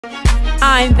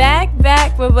I'm back.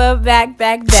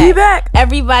 She back.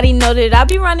 Everybody know that I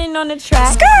be running on the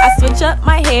track. I switch up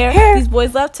my hair. These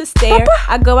boys love to stare.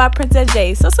 I go by Princess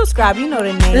Jay, so subscribe. You know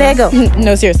the name. Let go.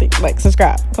 No, seriously, like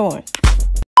subscribe. Come on.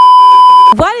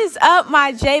 What is up,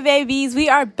 my J babies? We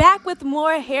are back with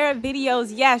more hair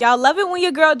videos. Yes, y'all love it when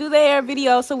your girl do the hair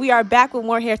video, so we are back with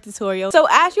more hair tutorials. So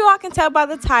as you all can tell by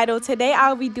the title, today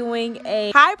I'll be doing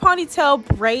a high ponytail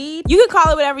braid. You can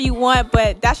call it whatever you want,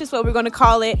 but that's just what we're going to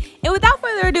call it. And without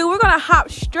further ado, we're going to hop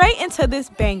straight into this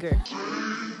banger.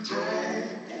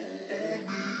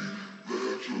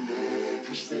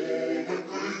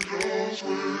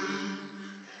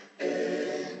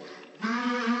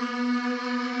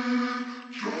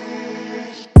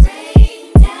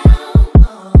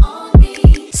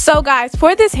 So guys,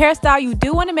 for this hairstyle, you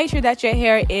do want to make sure that your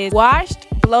hair is washed,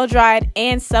 blow dried,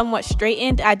 and somewhat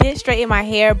straightened. I did straighten my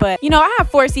hair, but you know, I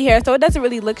have 4C hair, so it doesn't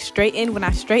really look straightened when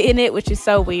I straighten it, which is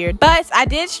so weird. But I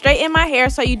did straighten my hair,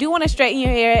 so you do want to straighten your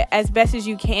hair as best as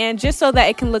you can, just so that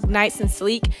it can look nice and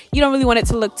sleek. You don't really want it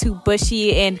to look too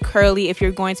bushy and curly if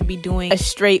you're going to be doing a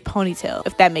straight ponytail,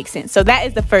 if that makes sense. So that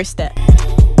is the first step.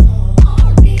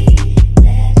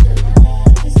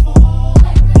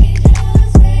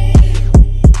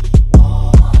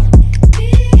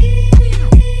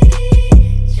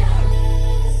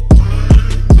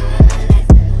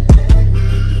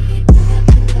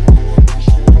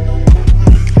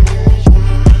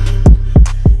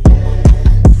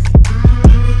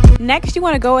 Next, you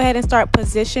want to go ahead and start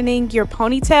positioning your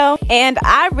ponytail. And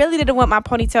I really didn't want my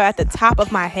ponytail at the top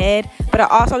of my head, but I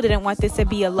also didn't want this to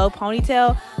be a low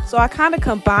ponytail. So I kind of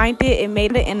combined it and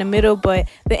made it in the middle, but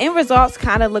the end results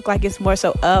kind of look like it's more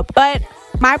so up. But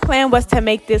my plan was to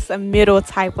make this a middle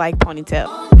type like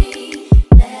ponytail.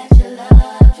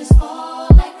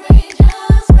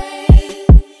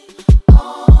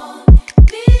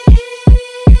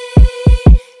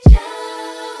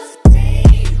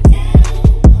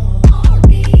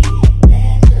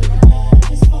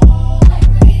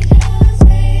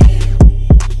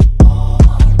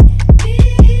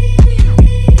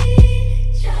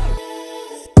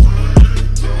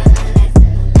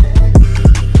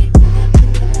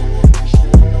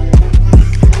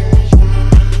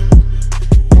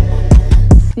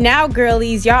 Now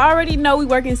girlies, y'all already know we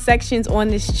work in sections on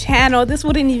this channel. This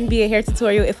wouldn't even be a hair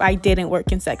tutorial if I didn't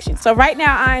work in sections. So right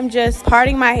now I'm just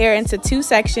parting my hair into 2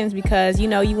 sections because you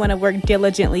know you want to work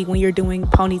diligently when you're doing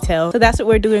ponytail. So that's what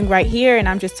we're doing right here, and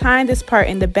I'm just tying this part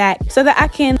in the back so that I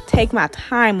can take my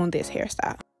time on this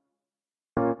hairstyle.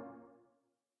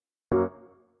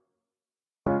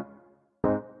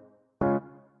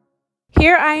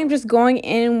 Here I am just going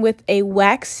in with a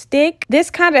wax stick.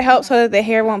 This kind of helps so that the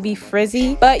hair won't be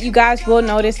frizzy, but you guys will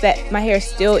notice that my hair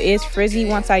still is frizzy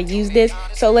once I use this.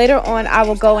 So later on I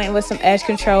will go in with some edge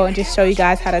control and just show you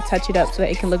guys how to touch it up so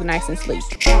that it can look nice and sleek.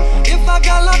 If I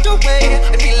got locked away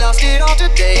and we lost it all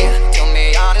today, tell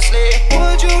me honestly,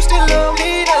 would you still love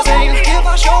me the same? If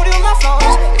I showed you my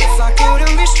flaws, if I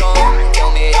couldn't be strong,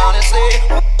 tell me honestly,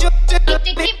 would you still love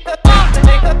me the same?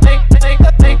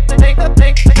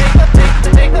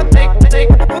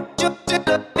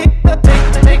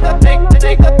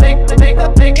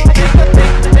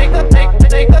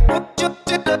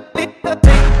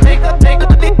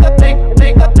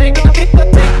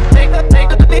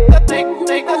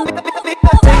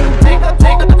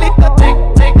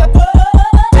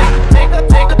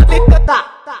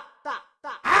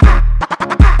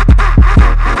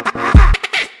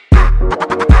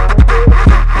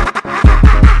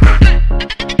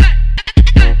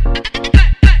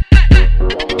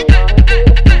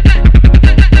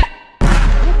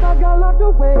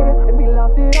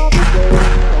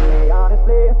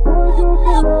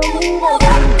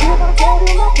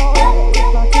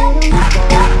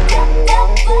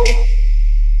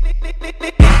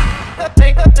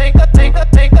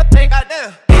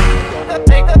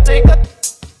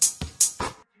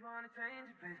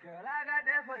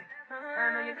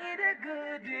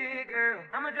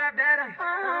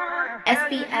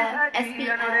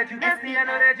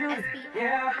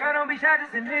 Yeah, girl, don't be shy,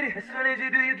 just admit it. As soon as you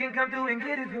do, you can come through and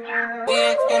get it. We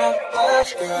ain't gonna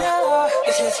rush, girl.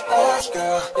 It's just us,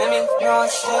 girl. Let me know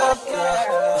what's up,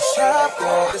 girl. What's up,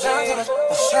 girl? 'Cause I'm gonna,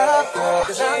 what's up, girl?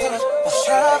 'Cause I'm gonna, what's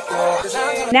up, girl? 'Cause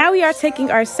I'm gonna. Now we are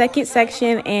taking our second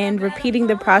section and repeating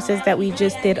the process that we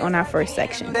just did on our first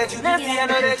section. That you nasty, I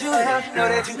know that you have. Know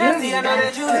that you nasty, I know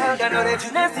that you have. I know that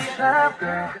you nasty, love,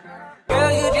 girl.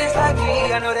 Girl, you just like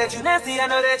me. I know that you nasty, I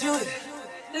know that you.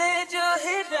 Let your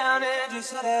head down and just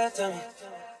say that to me.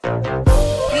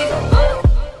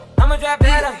 I'ma drop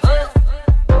that on.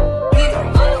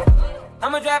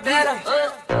 I'ma drop that on.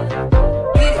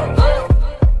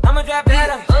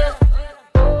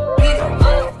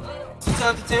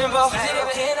 up the tempo.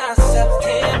 Can I switch up the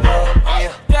tempo?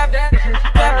 Drop that,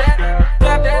 drop that,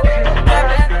 drop that, drop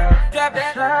that, drop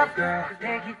that. Drop, girl.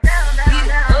 Take it down, down,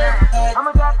 down.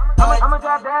 I'ma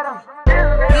drop that on.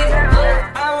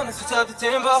 I wanna switch up the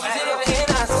tempo. Can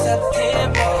I switch up the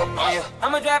tempo?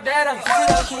 I'ma drop that on.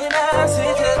 Can I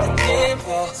switch up the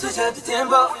tempo? Switch up the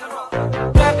tempo.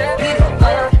 Drop that, beat it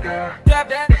up, girl. Drop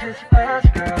that, this is us,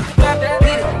 girl. Drop that,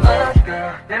 beat it up,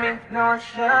 girl. Let me know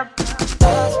what's up.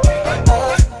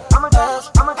 I'ma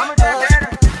drop that on.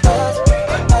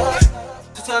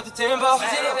 Switch up the tempo.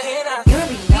 Can I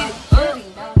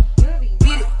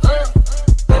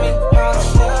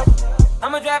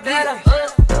I'ma drop that on.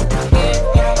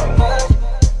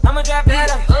 I'ma drop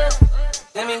that on.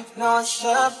 Let me know what's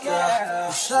up, girl.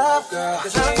 What's up, girl?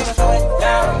 'Cause I'm gonna throw it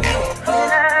down. When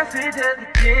I switch up the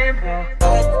tempo,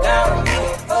 throw it down.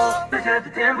 Switch up the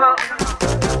tempo,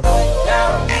 throw it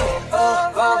down.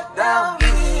 Roll it down,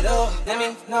 beat it up. Let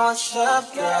me know what's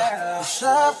up, girl. What's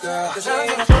up, girl? 'Cause I'm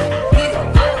gonna beat it up,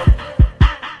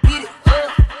 beat it up,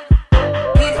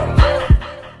 beat it up.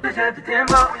 Switch up the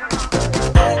tempo.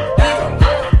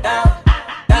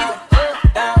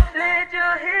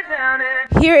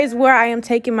 Here is where I am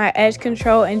taking my edge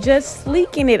control and just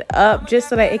sleeking it up just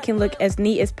so that it can look as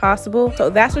neat as possible.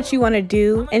 So that's what you want to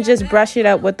do, and just brush it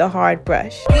up with the hard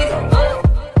brush.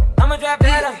 I'ma drop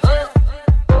that on.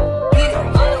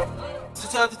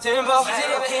 Switch up the tempo.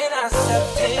 Can I switch up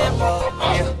the tempo?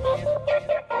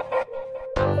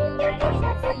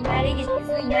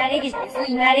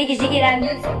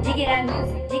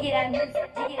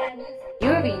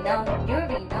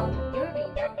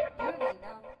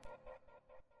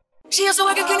 She used to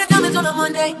work at King of Diamonds on a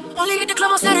Monday. Only hit the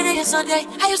club on Saturday and Sunday.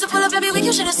 I used to pull up every week,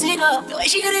 you should have seen her. The way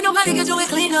she did it, nobody could do it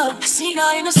cleaner. I seen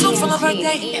her in a suit for my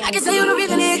birthday, and I can tell you the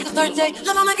reason it is the third day.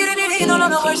 La mama getting it in on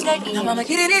the worst day. La mama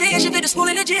getting it in, she fit the school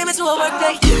in the gym into a work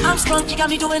day. I'm sprung, she got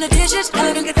me doing the dishes. I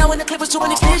let him get down when the clip was to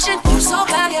an extension. You so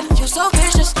bad, yeah, you so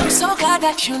vicious. I'm so glad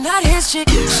that you not his chick.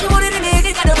 She wanted a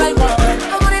nigga, got the right one.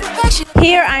 I wanted affection.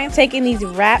 Here I am taking these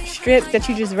wrap strips that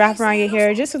you just wrap around your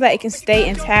hair just so that it can stay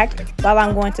intact while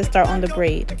I'm going to start on the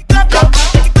braid.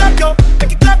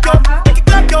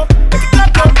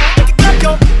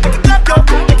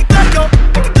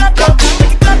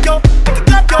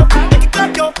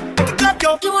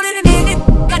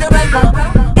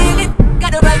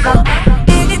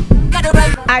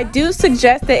 I do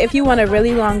suggest that if you want a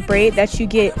really long braid that you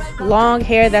get long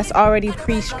hair that's already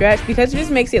pre-stretched, because it just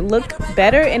makes it look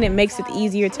better and it makes it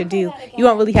easier to do. You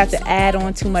won't really have to add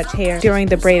on too much hair during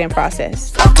the braiding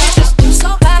process.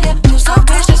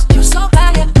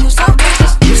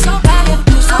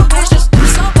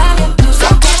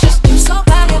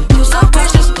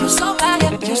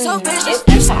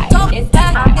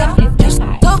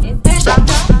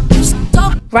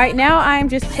 Right now, I'm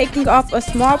just taking off a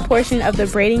small portion of the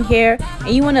braiding hair,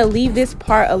 and you want to leave this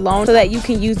part alone so that you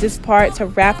can use this part to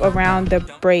wrap around the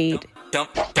braid.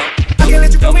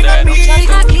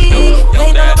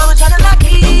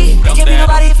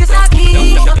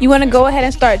 You want to go ahead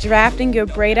and start drafting your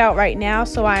braid out right now,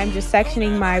 so I'm just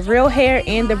sectioning my real hair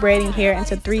and the braiding hair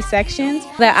into 3 sections so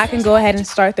that I can go ahead and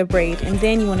start the braid. And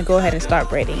then you want to go ahead and start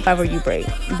braiding. However you braid,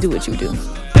 do what you do.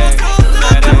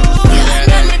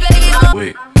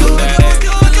 Wait.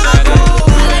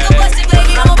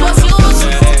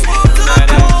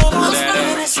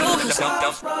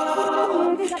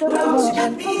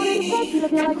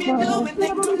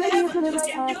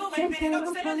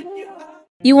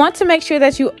 You want to make sure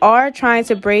that you are trying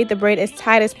to braid the braid as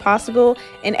tight as possible,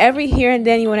 and every here and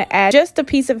then you want to add just a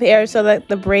piece of hair so that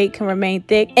the braid can remain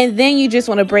thick, and then you just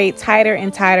want to braid tighter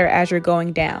and tighter as you're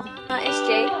going down. It's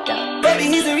Jay. Baby,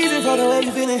 he's the reason for the way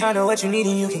you feeling. I know what you need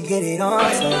and you can get it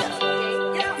on. So,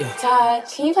 yeah. Todd,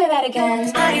 can you play that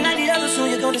again? I ain't like the other, soon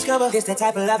you're gonna discover this the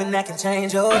type of loving that can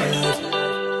change your life.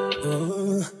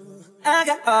 Ooh, I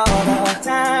got all the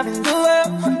time in the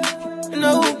world,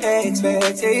 no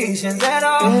expectations at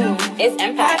all. It's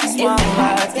impact. It's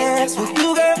impact. Dance with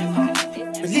you, girl.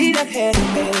 Believe that head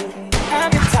and baby.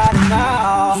 I'm tired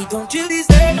now. Don't you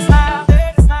deserve a smile?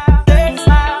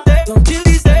 Don't you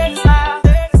deserve a smile?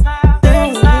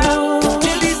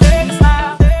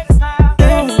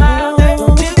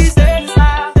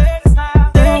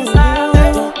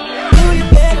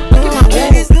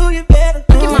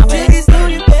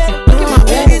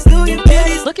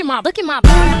 Look at my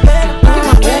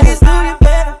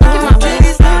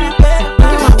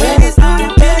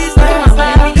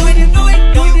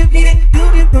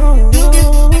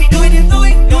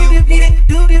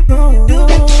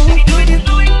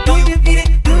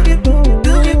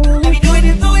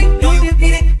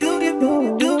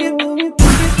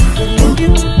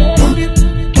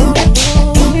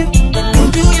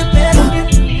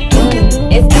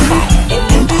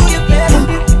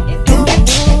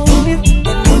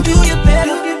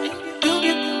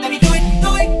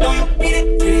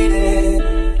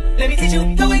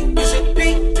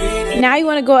you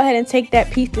want to go ahead and take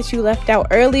that piece that you left out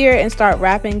earlier and start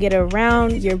wrapping it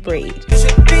around your braid.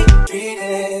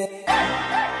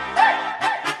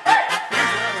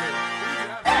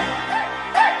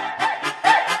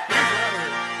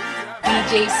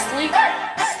 DJ Sleep.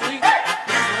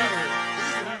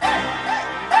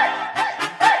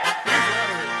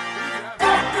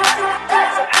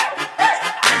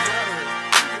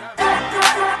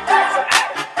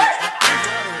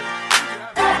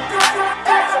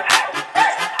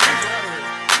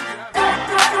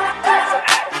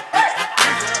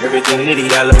 Everything litty,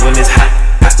 I love when it's hot.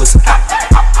 I go so hot.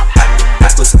 I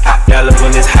go so hot. I love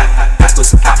when it's hot. I go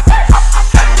so hot.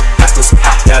 I go so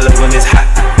hot. I love when it's hot.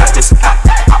 I go so hot.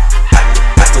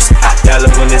 I go so hot. I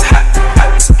love when it's hot. I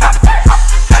go so hot.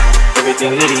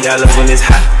 Everything litty, I love when it's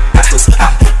hot. I go so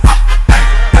hot.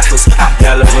 I go so hot.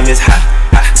 I love when it's hot.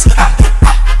 I go so hot.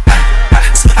 I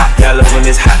go so hot. I love when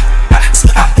it's hot. I go so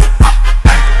hot.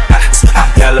 I go so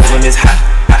hot. I love when it's hot.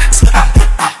 I go so hot.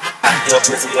 Your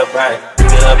pussy up right.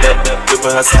 Get her back, grip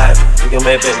on her side. You can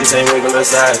make back, this ain't regular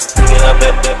size. Get her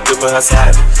back, grip on her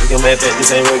side. You can make back,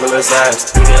 this ain't regular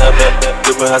size. Get her back,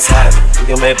 grip on her side. You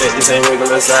can make back, this ain't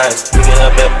regular size. Get her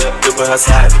back, grip on her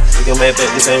side. You can make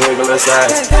back, this ain't regular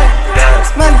size.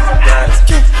 Guys, guys.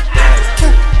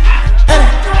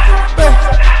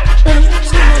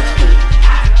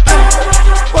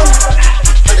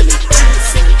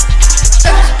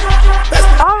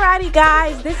 Alrighty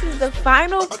guys, this is the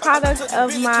final product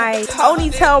of my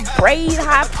ponytail braid,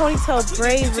 high ponytail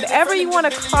braid, whatever you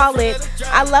want to call it.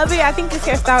 I love it. I think this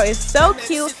hairstyle is so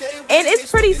cute and it's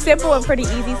pretty simple and pretty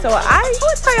easy, so I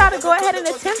would tell y'all to go ahead and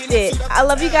attempt it. I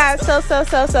love you guys so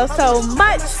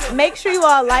much. Make sure you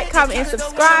all like, comment, and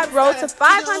subscribe. Roll to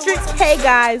 500K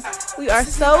guys. We are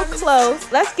so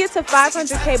close. Let's get to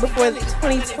 500K before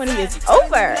 2020 is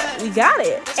over. We got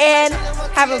it. And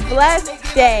have a blessed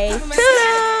day.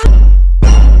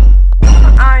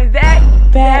 I'm back.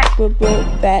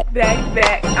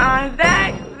 I'm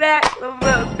back.